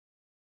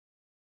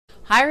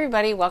Hi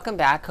everybody, welcome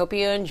back. Hope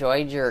you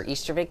enjoyed your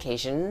Easter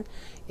vacation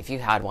if you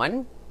had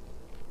one.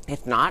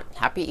 If not,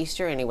 happy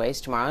Easter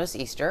anyways. Tomorrow is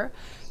Easter.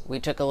 We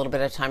took a little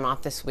bit of time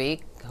off this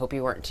week. Hope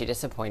you weren't too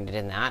disappointed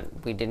in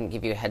that. We didn't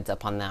give you a heads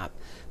up on that,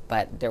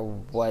 but there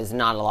was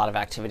not a lot of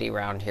activity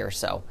around here.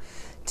 So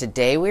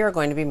today we are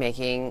going to be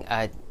making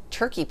a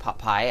turkey pot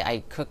pie.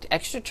 I cooked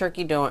extra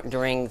turkey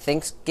during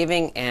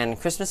Thanksgiving and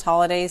Christmas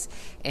holidays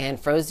and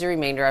froze the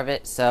remainder of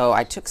it. So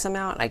I took some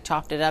out and I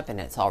chopped it up and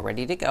it's all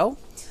ready to go.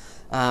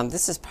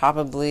 This is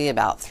probably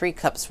about 3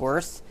 cups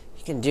worth.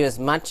 You can do as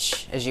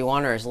much as you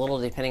want or as little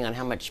depending on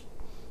how much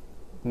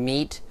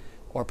meat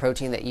or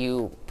protein that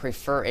you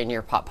prefer in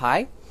your pot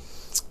pie.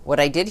 What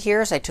I did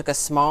here is I took a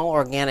small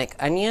organic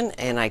onion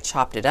and I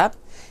chopped it up,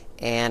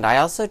 and I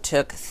also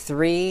took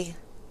 3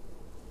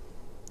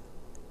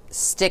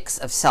 sticks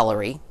of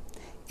celery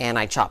and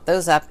I chopped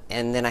those up,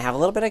 and then I have a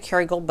little bit of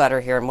Kerrygold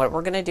butter here, and what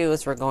we're going to do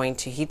is we're going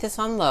to heat this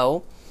on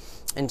low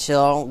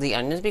until the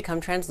onions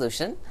become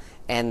translucent,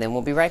 and then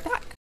we'll be right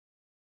back.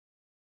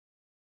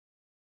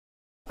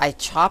 I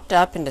chopped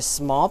up into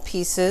small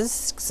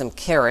pieces some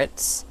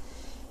carrots,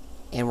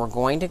 and we're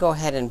going to go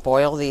ahead and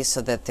boil these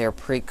so that they're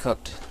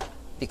pre-cooked,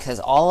 because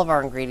all of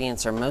our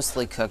ingredients are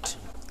mostly cooked.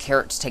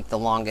 Carrots take the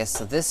longest,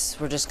 so this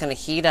we're just going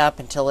to heat up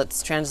until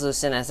it's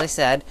translucent, as I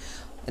said,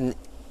 and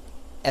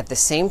at the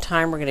same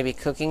time we're going to be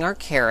cooking our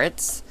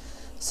carrots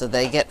so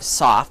they get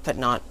soft but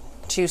not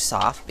too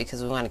soft,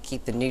 because we want to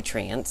keep the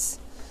nutrients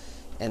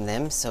in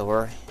them. So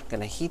we're going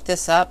to heat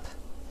this up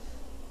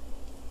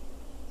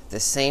at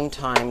the same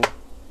time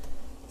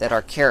that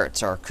our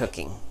carrots are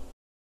cooking.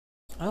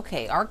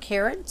 Okay, our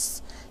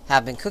carrots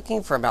have been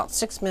cooking for about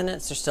 6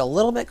 minutes. They're still a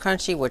little bit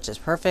crunchy, which is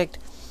perfect.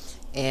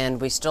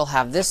 And we still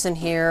have this in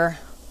here,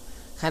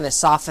 kind of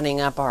softening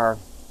up our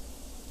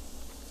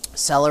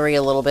celery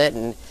a little bit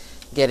and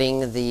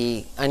getting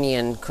the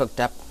onion cooked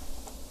up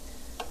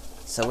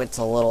so it's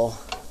a little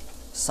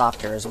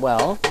softer as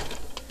well.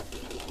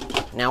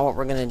 Now what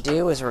we're going to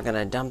do is we're going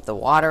to dump the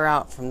water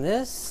out from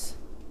this.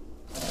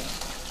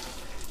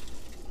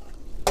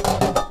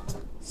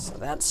 So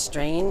that's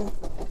strained.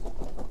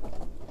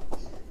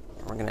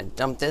 We're going to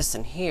dump this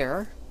in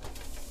here.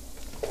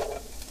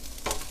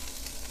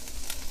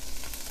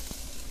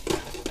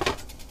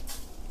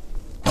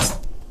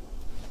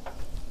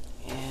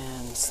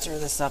 And stir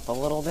this up a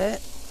little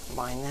bit.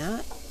 Combine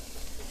that.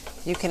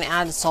 You can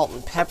add salt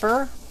and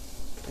pepper,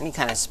 any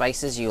kind of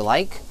spices you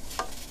like.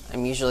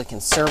 I'm usually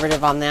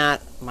conservative on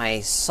that. My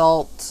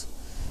salt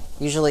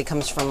usually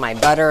comes from my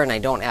butter, and I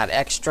don't add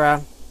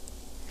extra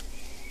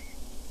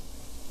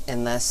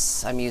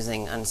unless I'm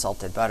using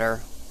unsalted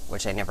butter,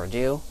 which I never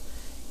do.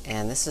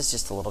 And this is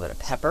just a little bit of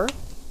pepper.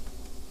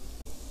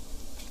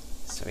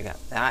 So we got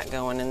that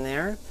going in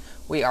there.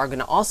 We are going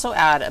to also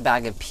add a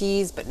bag of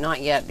peas, but not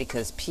yet,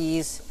 because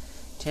peas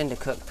tend to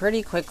cook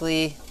pretty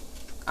quickly.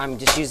 I'm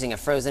just using a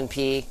frozen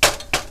pea.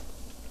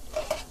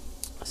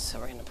 So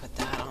we're going to put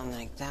that on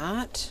like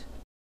that.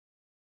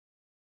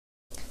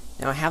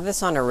 Now I have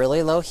this on a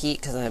really low heat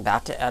because I'm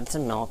about to add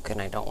some milk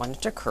and I don't want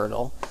it to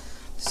curdle.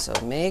 So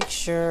make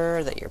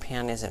sure that your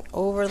pan isn't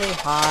overly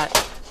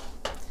hot.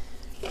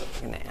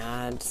 You're going to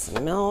add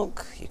some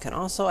milk. You can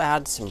also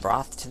add some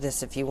broth to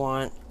this if you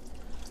want.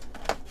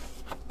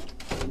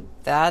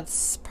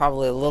 That's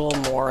probably a little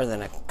more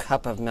than a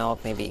cup of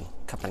milk, maybe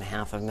a cup and a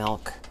half of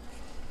milk.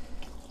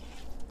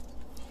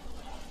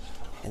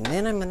 And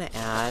then I'm going to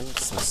add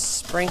some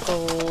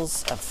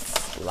sprinkles of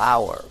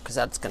flour, because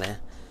that's going to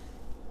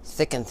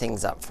thicken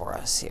things up for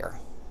us here.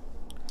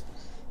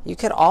 You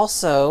could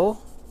also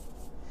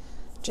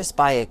just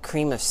buy a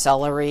cream of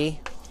celery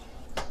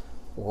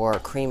or a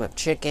cream of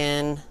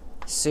chicken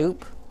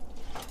soup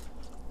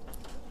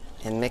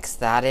and mix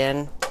that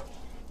in.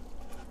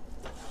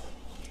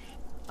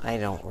 I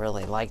don't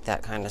really like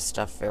that kind of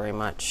stuff very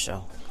much,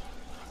 so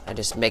I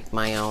just make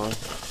my own.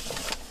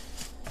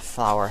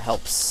 Flour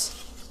helps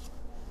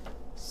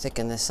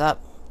thicken this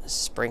up.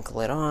 Sprinkle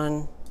it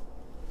on.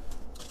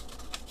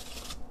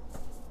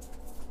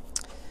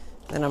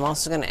 Then I'm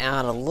also going to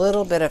add a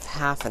little bit of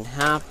half and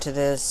half to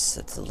this.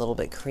 It's a little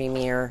bit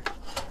creamier.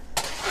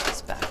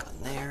 It's back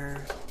on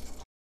there.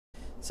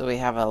 So we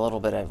have a little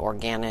bit of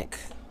organic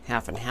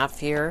half and half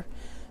here.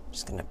 I'm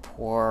just going to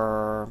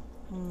pour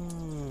a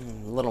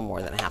little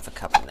more than half a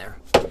cup in there.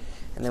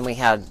 And then we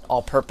had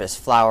all-purpose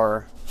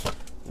flour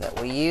that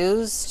we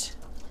used.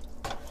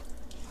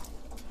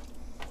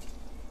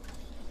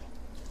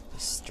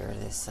 Stir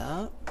this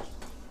up.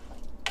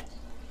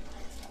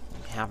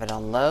 Have it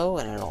on low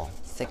and it'll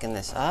thicken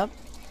this up.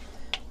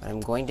 What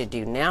I'm going to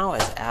do now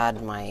is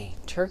add my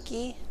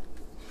turkey.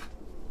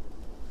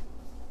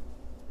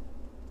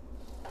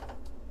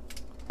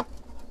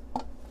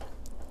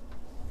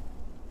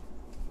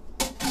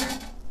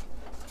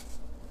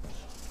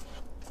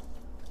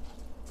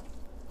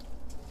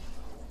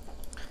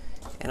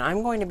 And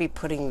I'm going to be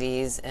putting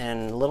these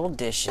in little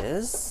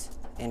dishes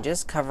and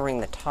just covering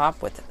the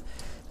top with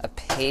a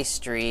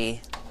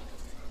pastry,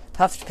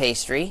 puffed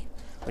pastry,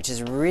 which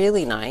is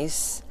really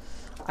nice.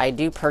 I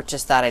do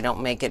purchase that. I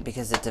don't make it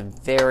because it's a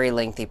very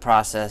lengthy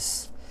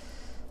process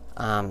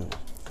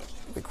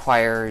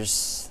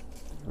Requires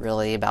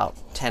really about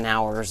 10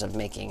 hours of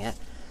making it.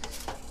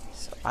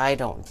 So I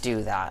don't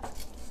do that.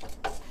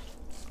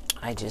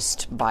 I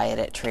just buy it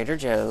at Trader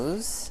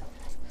Joe's,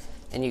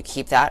 and you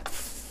keep that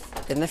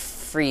in the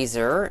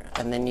freezer,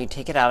 and then you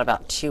take it out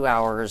about 2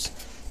 hours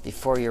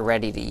before you're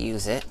ready to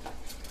use it.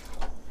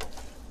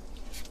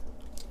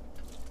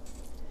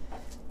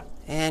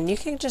 And you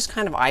can just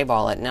kind of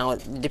eyeball it. Now,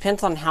 it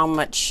depends on how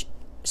much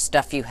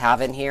stuff you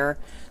have in here.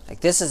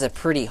 Like, this is a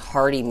pretty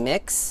hearty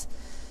mix,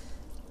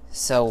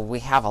 so we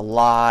have a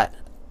lot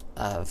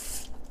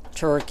of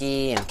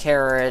turkey and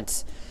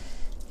carrots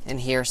in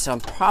here, so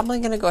I'm probably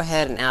going to go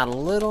ahead and add a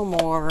little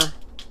more,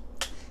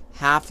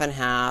 half and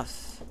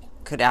half.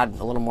 Could add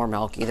a little more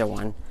milk, either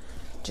one,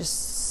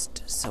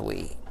 just so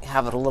we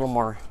have it a little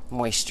more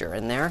moisture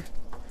in there.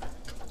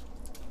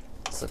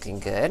 It's looking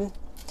good.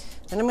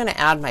 Then I'm going to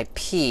add my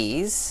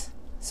peas,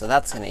 so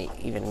that's going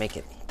to even make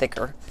it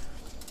thicker.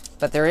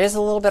 But there is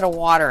a little bit of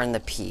water in the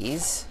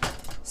peas,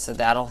 so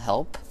that'll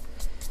help.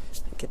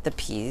 Get the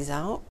peas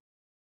out.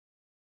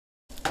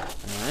 All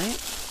right,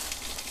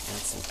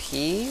 add some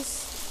peas.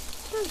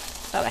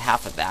 About a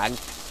half a bag.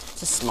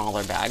 It's a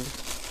smaller bag.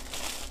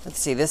 Let's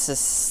see, this is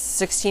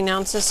 16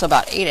 ounces, so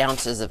about 8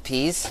 ounces of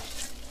peas.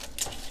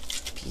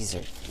 Peas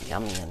are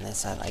yummy in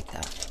this. I like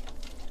that.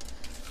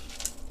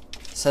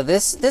 So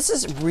this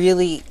is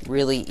really,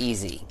 really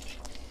easy.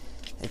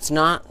 It's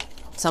not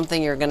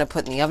something you're going to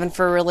put in the oven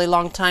for a really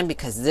long time,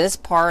 because this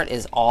part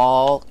is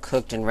all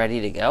cooked and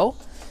ready to go.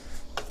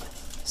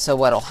 So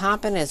what'll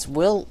happen is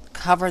we'll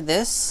cover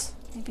this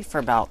maybe for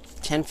about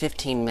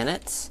 10-15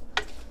 minutes,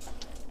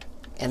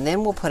 and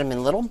then we'll put them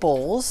in little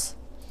bowls,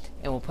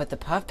 and we'll put the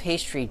puff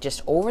pastry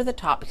just over the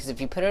top, because if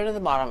you put it at the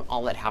bottom,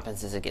 all that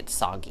happens is it gets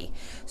soggy.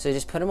 So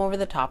just put them over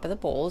the top of the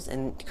bowls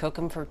and cook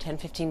them for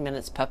 10-15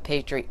 minutes. Puff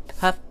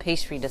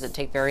pastry doesn't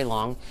take very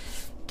long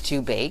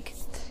to bake.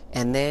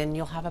 And then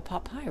you'll have a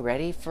pot pie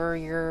ready for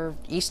your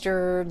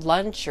Easter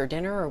lunch or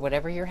dinner or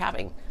whatever you're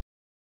having.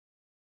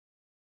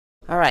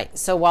 All right,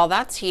 so while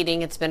that's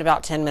heating, it's been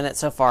about 10 minutes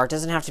so far. It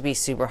doesn't have to be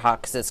super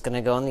hot because it's going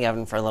to go in the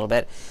oven for a little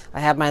bit.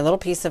 I have my little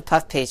piece of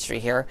puff pastry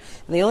here.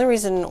 And the only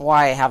reason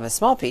why I have a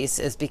small piece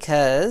is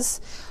because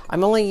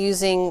I'm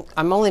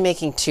only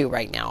making 2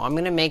 right now. I'm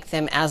going to make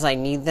them as I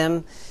need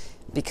them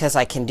because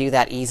I can do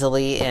that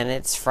easily, and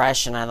it's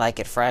fresh and I like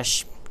it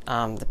fresh.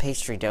 The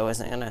pastry dough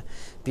isn't going to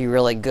be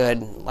really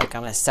good like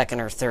on a second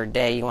or third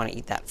day. You want to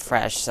eat that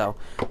fresh. So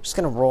I'm just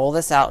going to roll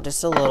this out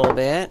just a little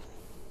bit.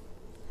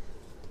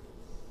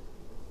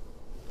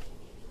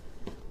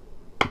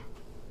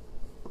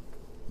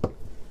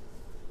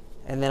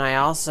 And then I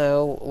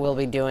also will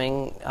be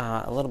doing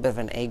a little bit of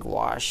an egg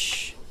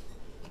wash.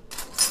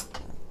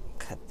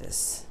 Cut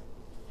this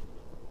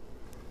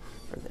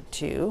for the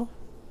 2.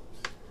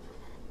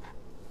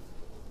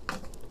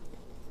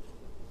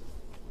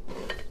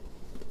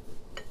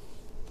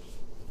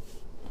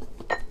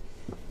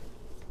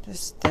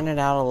 Just thin it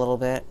out a little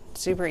bit.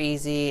 Super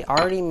easy,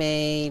 already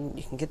made.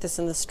 You can get this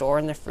in the store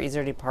in the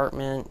freezer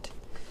department.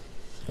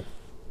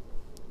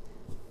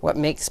 What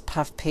makes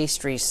puff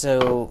pastry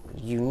so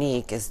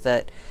unique is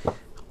that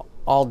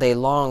all day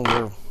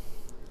long,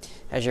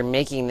 as you're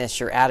making this,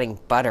 you're adding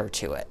butter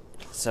to it.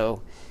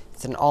 So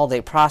it's an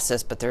all-day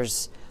process, but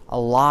there's a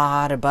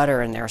lot of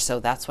butter in there. So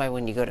that's why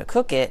when you go to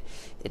cook it,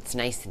 it's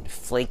nice and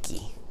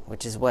flaky,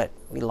 which is what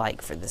we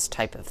like for this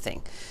type of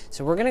thing.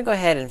 So we're going to go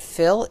ahead and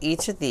fill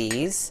each of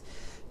these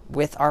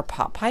with our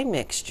pot pie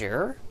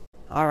mixture.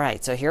 All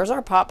right, so here's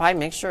our pot pie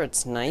mixture.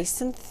 It's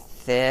nice and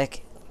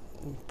thick,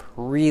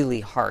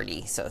 really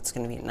hearty, so it's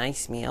going to be a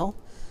nice meal.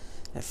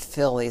 And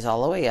fill these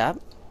all the way up.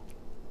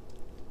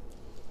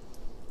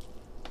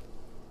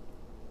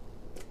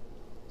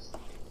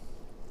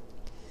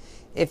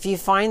 If you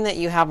find that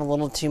you have a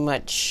little too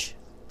much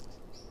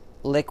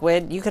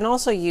liquid, you can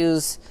also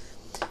use,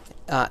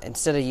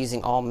 instead of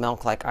using all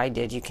milk like I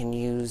did, you can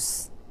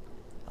use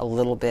a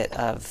little bit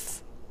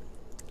of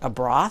a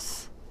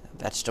broth,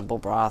 vegetable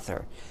broth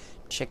or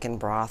chicken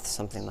broth,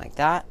 something like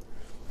that.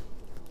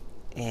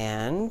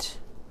 And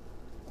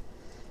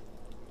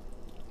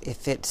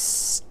if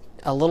it's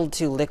a little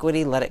too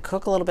liquidy, let it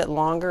cook a little bit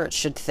longer. It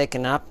should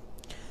thicken up.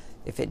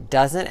 If it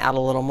doesn't, add a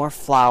little more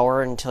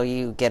flour until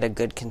you get a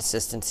good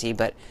consistency.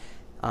 But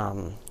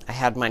I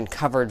had mine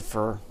covered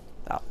for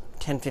about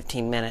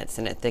 10-15 minutes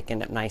and it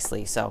thickened up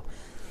nicely. So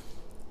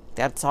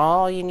that's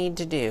all you need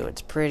to do.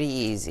 It's pretty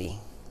easy.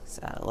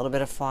 So add a little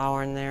bit of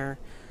flour in there.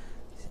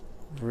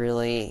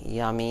 Really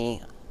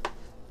yummy.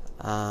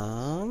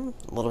 A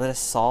little bit of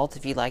salt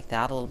if you like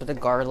that. A little bit of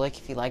garlic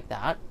if you like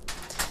that.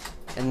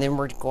 And then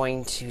we're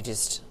going to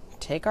just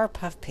take our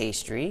puff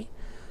pastry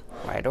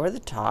right over the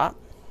top.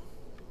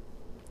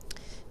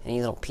 Any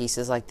little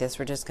pieces like this,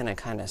 we're just going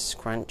to kind of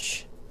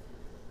scrunch.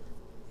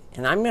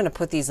 And I'm going to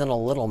put these in a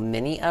little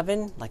mini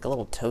oven, like a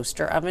little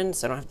toaster oven,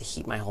 so I don't have to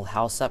heat my whole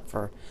house up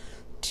for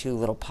 2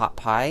 little pot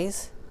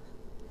pies.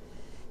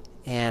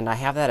 And I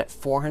have that at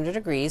 400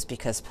 degrees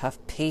because puff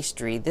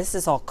pastry, this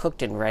is all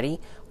cooked and ready.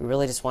 We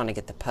really just want to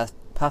get the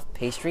puff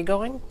pastry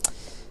going.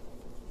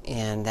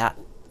 And that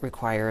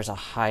requires a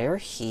higher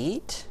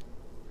heat.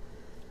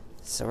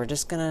 So we're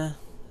just gonna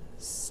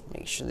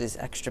make sure these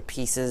extra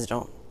pieces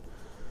don't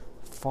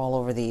fall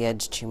over the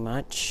edge too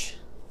much.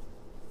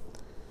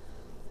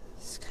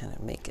 Just kind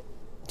of make it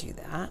do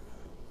that.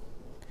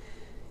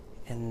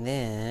 And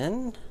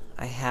then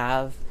I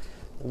have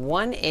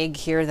one egg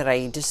here that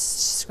I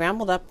just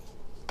scrambled up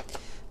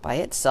by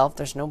itself.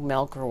 There's no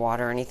milk or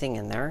water or anything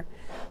in there.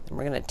 And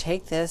we're going to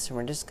take this and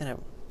we're just going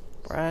to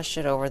brush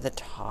it over the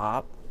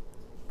top.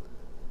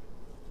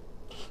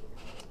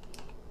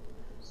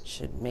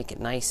 Should make it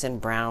nice and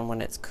brown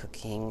when it's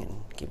cooking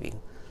and give you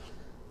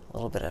a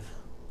little bit of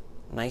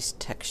nice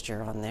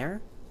texture on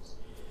there.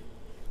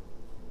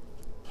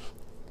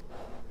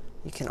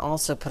 You can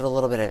also put a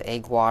little bit of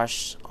egg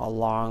wash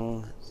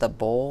along the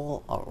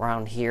bowl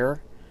around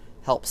here.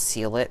 Helps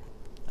seal it.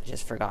 I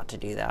just forgot to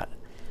do that.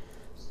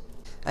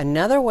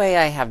 Another way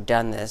I have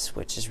done this,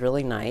 which is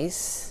really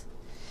nice,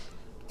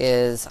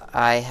 is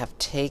I have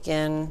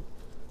taken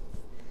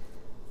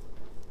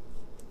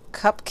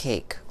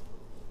cupcake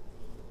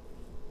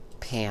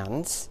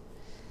pans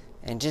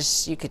and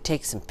just, you could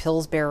take some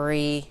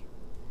Pillsbury.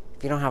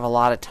 If you don't have a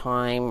lot of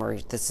time or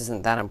this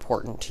isn't that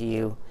important to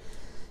you,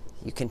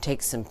 you can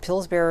take some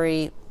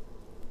Pillsbury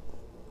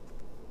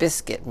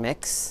biscuit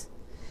mix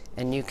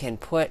and you can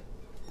put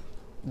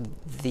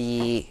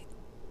the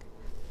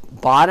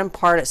bottom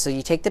part, so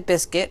you take the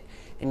biscuit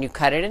and you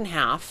cut it in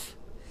half,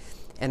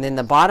 and then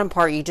the bottom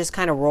part you just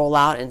kind of roll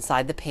out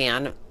inside the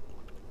pan,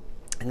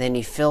 and then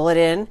you fill it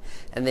in,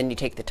 and then you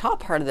take the top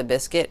part of the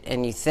biscuit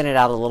and you thin it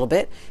out a little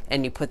bit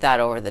and you put that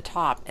over the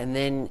top, and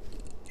then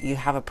you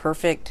have a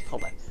perfect,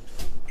 hold on,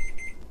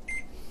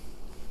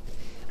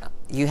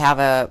 you have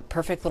a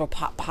perfect little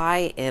pot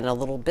pie and a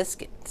little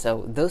biscuit.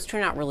 So those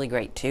turn out really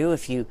great too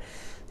if you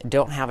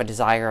don't have a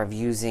desire of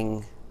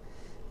using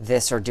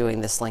this or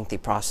doing this lengthy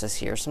process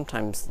here.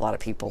 Sometimes a lot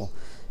of people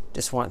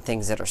just want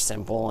things that are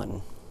simple,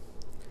 and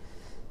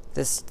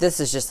this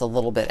is just a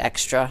little bit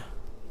extra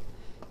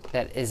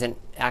that isn't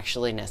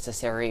actually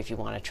necessary if you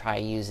want to try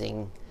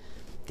using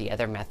the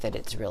other method.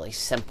 It's really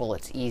simple,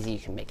 it's easy, you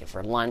can make it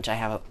for lunch. I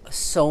have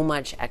so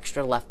much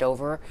extra left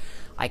over,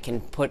 I can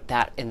put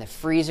that in the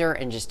freezer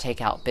and just take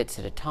out bits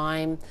at a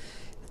time.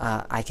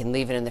 I can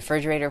leave it in the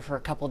refrigerator for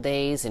a couple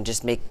days and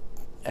just make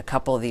a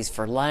couple of these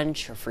for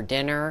lunch or for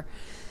dinner.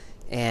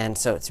 And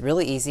so it's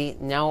really easy.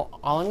 Now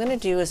all I'm going to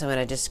do is I'm going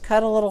to just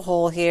cut a little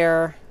hole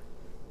here,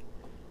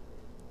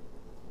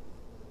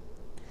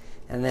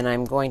 and then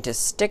I'm going to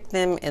stick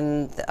them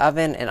in the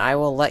oven, and I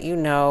will let you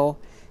know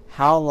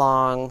how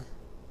long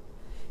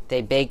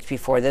they baked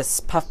before this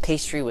puff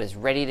pastry was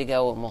ready to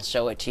go, and we'll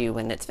show it to you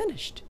when it's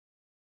finished.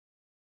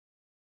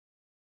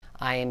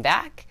 I am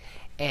back,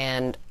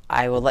 and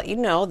I will let you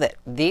know that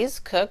these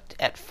cooked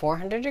at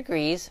 400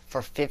 degrees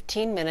for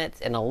 15 minutes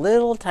in a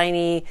little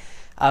tiny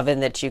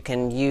oven that you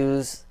can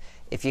use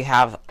if you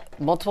have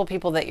multiple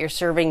people that you're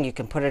serving. You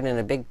can put it in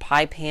a big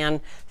pie pan,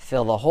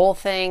 fill the whole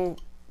thing,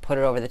 put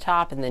it over the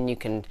top, and then you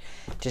can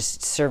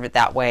just serve it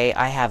that way.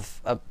 I have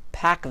a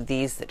pack of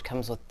these that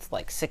comes with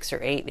like 6 or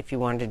 8 if you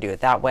wanted to do it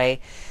that way.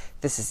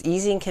 This is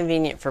easy and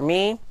convenient for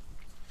me.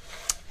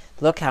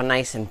 Look how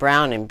nice and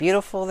brown and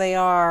beautiful they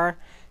are.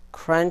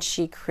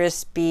 Crunchy,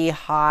 crispy,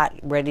 hot,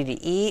 ready to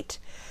eat.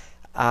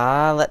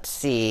 Let's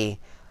see.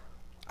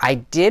 I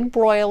did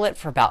broil it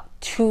for about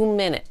 2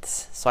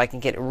 minutes so I can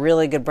get a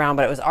really good brown,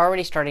 but it was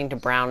already starting to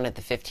brown at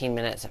the 15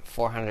 minutes at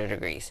 400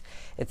 degrees.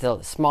 It's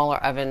a smaller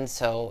oven,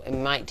 so it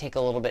might take a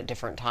little bit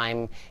different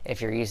time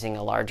if you're using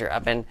a larger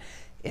oven.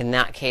 In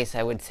that case,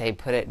 I would say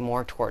put it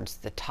more towards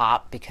the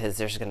top because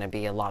there's going to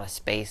be a lot of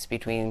space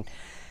between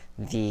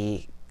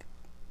the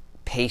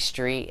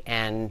pastry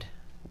and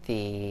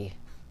the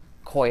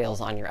coils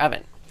on your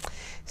oven.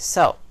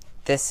 So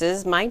this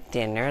is my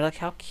dinner. Look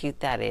how cute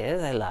that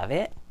is. I love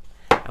it.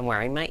 I'm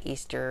wearing my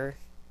Easter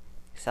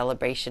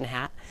celebration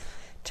hat.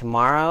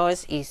 Tomorrow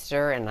is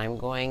Easter, and I'm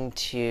going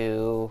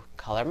to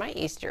color my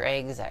Easter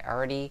eggs. I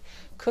already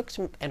cooked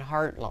and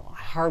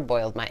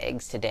hard-boiled my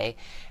eggs today,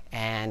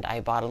 and I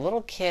bought a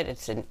little kit.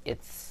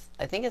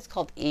 I think it's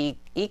called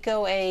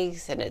Eco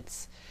Eggs, and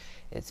it's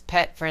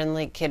pet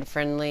friendly, kid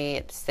friendly.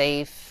 It's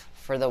safe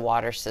for the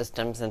water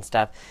systems and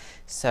stuff.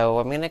 So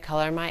I'm going to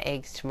color my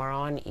eggs tomorrow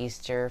on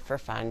Easter for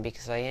fun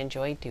because I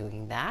enjoy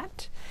doing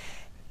that.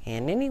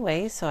 And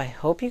anyway, so I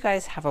hope you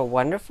guys have a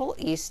wonderful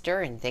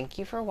Easter, and thank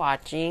you for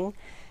watching.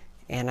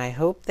 And I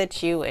hope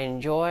that you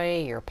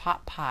enjoy your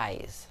pot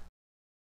pies.